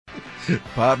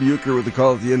Bob Uecker with the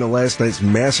call at the end of last night's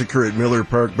massacre at Miller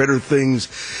Park. Better things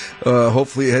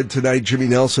hopefully ahead tonight. Jimmy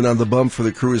Nelson on the bump for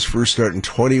the crew, his first start in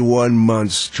 21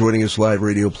 months. Joining us live,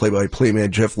 radio play-by-play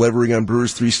man Jeff Levering on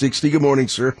Brewers 360. Good morning,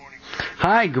 sir.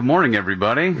 Hi, good morning,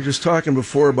 everybody. We were just talking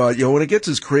before about, when it gets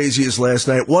as crazy as last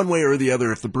night, one way or the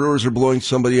other, if the Brewers are blowing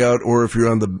somebody out or if you're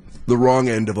on the wrong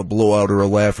end of a blowout or a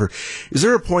laugher, is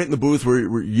there a point in the booth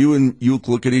where you and Uke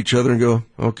look at each other and go,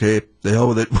 okay, the hell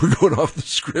with it, we're going off the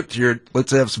script here,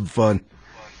 let's have some fun?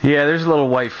 Yeah, there's a little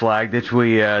white flag that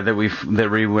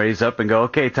we raise up and go,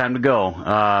 okay, time to go.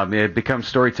 It becomes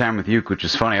story time with Uke, which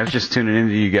is funny. I was just tuning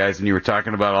into you guys, and you were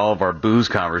talking about all of our booze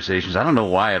conversations. I don't know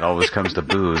why it always comes to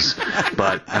booze,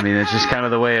 but I mean, it's just kind of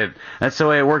the way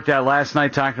it worked out last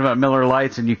night, talking about Miller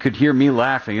Lights, and you could hear me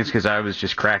laughing. It's because I was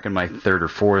just cracking my third or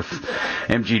fourth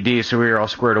MGD, so we were all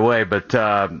squared away. But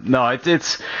no,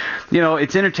 it's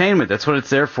entertainment. That's what it's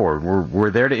there for.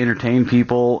 We're there to entertain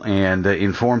people and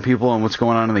inform people on what's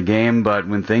going on in the game, but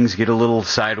when things get a little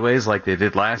sideways like they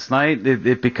did last night,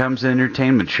 it becomes an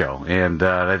entertainment show, and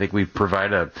I think we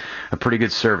provide a pretty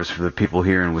good service for the people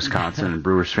here in Wisconsin and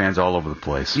Brewers fans all over the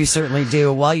place. You certainly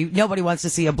do. Well, nobody wants to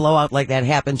see a blowout like that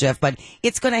happen, Jeff, but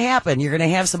it's going to happen. You're going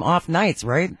to have some off nights,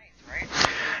 right?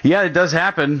 Yeah, it does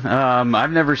happen. I've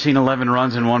never seen 11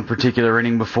 runs in one particular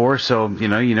inning before, so, you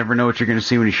never know what you're going to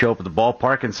see when you show up at the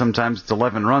ballpark, and sometimes it's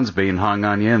 11 runs being hung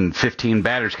on you and 15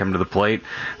 batters come to the plate.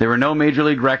 There were no major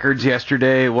league records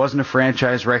yesterday. It wasn't a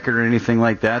franchise record or anything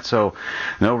like that, so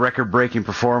no record-breaking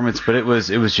performance, but it was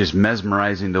just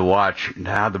mesmerizing to watch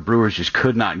how the Brewers just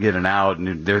could not get an out,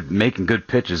 and they're making good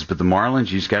pitches, but the Marlins,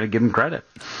 you just got to give them credit.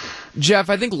 Jeff,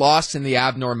 I think lost in the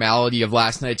abnormality of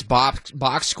last night's box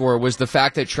score was the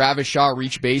fact that Travis Shaw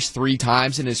reached base 3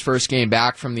 times in his first game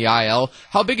back from the IL.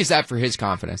 How big is that for his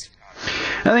confidence?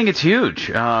 I think it's huge.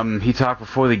 He talked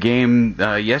before the game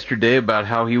yesterday about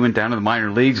how he went down to the minor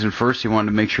leagues, and first he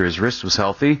wanted to make sure his wrist was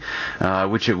healthy,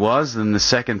 which it was. Then the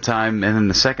second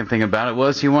thing about it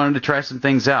was he wanted to try some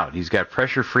things out. He's got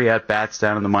pressure-free at-bats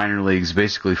down in the minor leagues,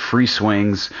 basically free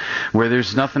swings where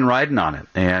there's nothing riding on it.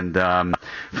 And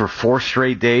for 4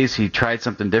 straight days, he tried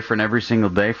something different every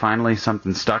single day. Finally,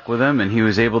 something stuck with him, and he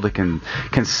was able to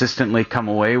consistently come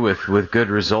away with good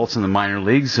results in the minor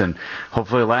leagues. And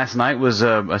hopefully last night was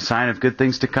a sign of good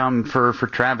things to come for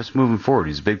Travis moving forward.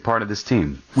 He's a big part of this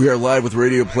team. We are live with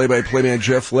radio play-by-play man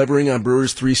Jeff Levering on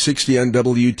Brewers 360 on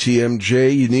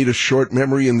WTMJ. You need a short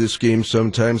memory in this game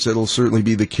sometimes. That'll certainly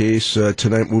be the case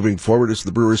tonight moving forward as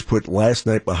the Brewers put last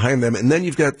night behind them. And then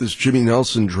you've got this Jimmy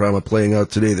Nelson drama playing out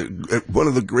today. One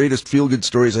of the greatest feel-good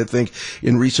stories, I think,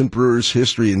 in recent Brewers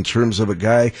history in terms of a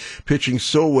guy pitching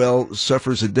so well,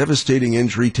 suffers a devastating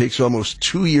injury, takes almost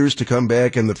 2 years to come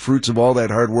back, and the fruits of all that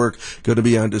hard work going to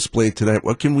be on display tonight.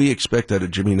 What can we expect out of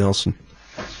Jimmy Nelson?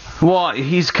 Well,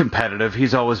 he's competitive.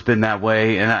 He's always been that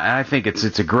way, and I think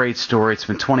it's a great story. It's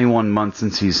been 21 months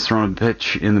since he's thrown a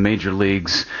pitch in the major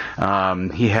leagues. He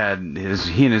and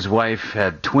his wife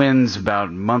had twins about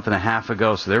a month and a half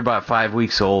ago, so they're about 5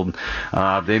 weeks old.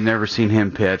 They've never seen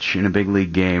him pitch in a big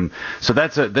league game, so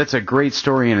that's a great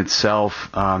story in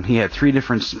itself. He had 3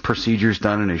 different procedures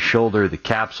done in his shoulder: the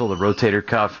capsule, the rotator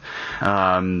cuff,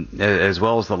 as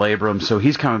well as the labrum. So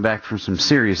he's coming back from some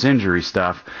serious injury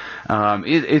stuff.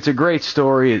 It's a great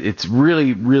story. It's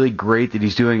really, really great that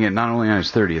he's doing it not only on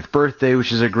his 30th birthday,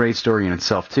 which is a great story in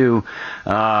itself too,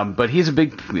 but he's a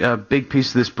big piece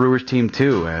of this Brewers team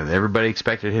too. Everybody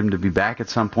expected him to be back at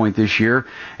some point this year.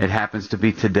 It happens to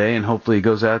be today, and hopefully he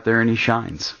goes out there and he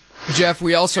shines. Jeff,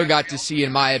 we also got to see,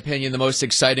 in my opinion, the most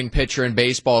exciting pitcher in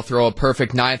baseball throw a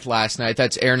perfect ninth last night.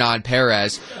 That's Hernan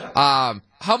Perez.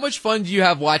 How much fun do you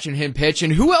have watching him pitch,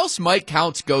 and who else might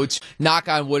count goats, knock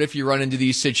on wood, if you run into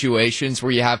these situations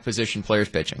where you have position players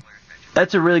pitching?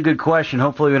 That's a really good question.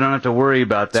 Hopefully we don't have to worry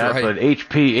about that. Right. But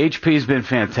HP's been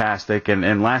fantastic,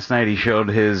 and last night he showed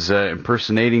his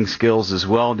impersonating skills as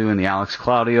well, doing the Alex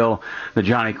Claudio, the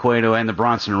Johnny Cueto, and the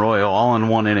Bronson Arroyo all in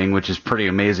one inning, which is pretty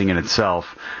amazing in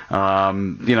itself.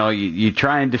 You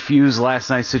try and diffuse last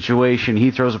night's situation.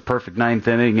 He throws a perfect 9th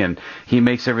inning, and he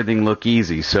makes everything look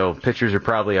easy. So pitchers are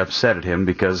probably upset at him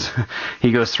because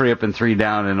he goes 3 up and 3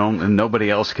 down, and nobody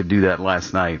else could do that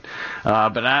last night.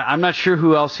 But I'm not sure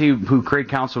who Craig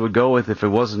Counsell would go with if it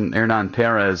wasn't Hernan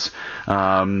Perez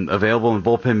available in the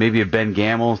bullpen. Maybe a Ben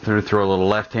Gamble, throw a little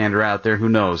left-hander out there. Who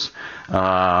knows?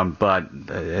 But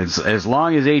as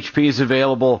long as HP is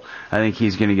available, I think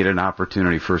he's going to get an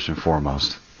opportunity first and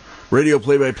foremost. Radio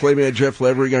play-by-play man Jeff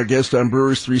Levering, our guest on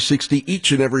Brewers 360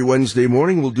 each and every Wednesday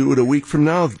morning. We'll do it a week from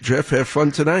now. Jeff, have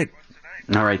fun tonight.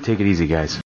 All right, take it easy, guys.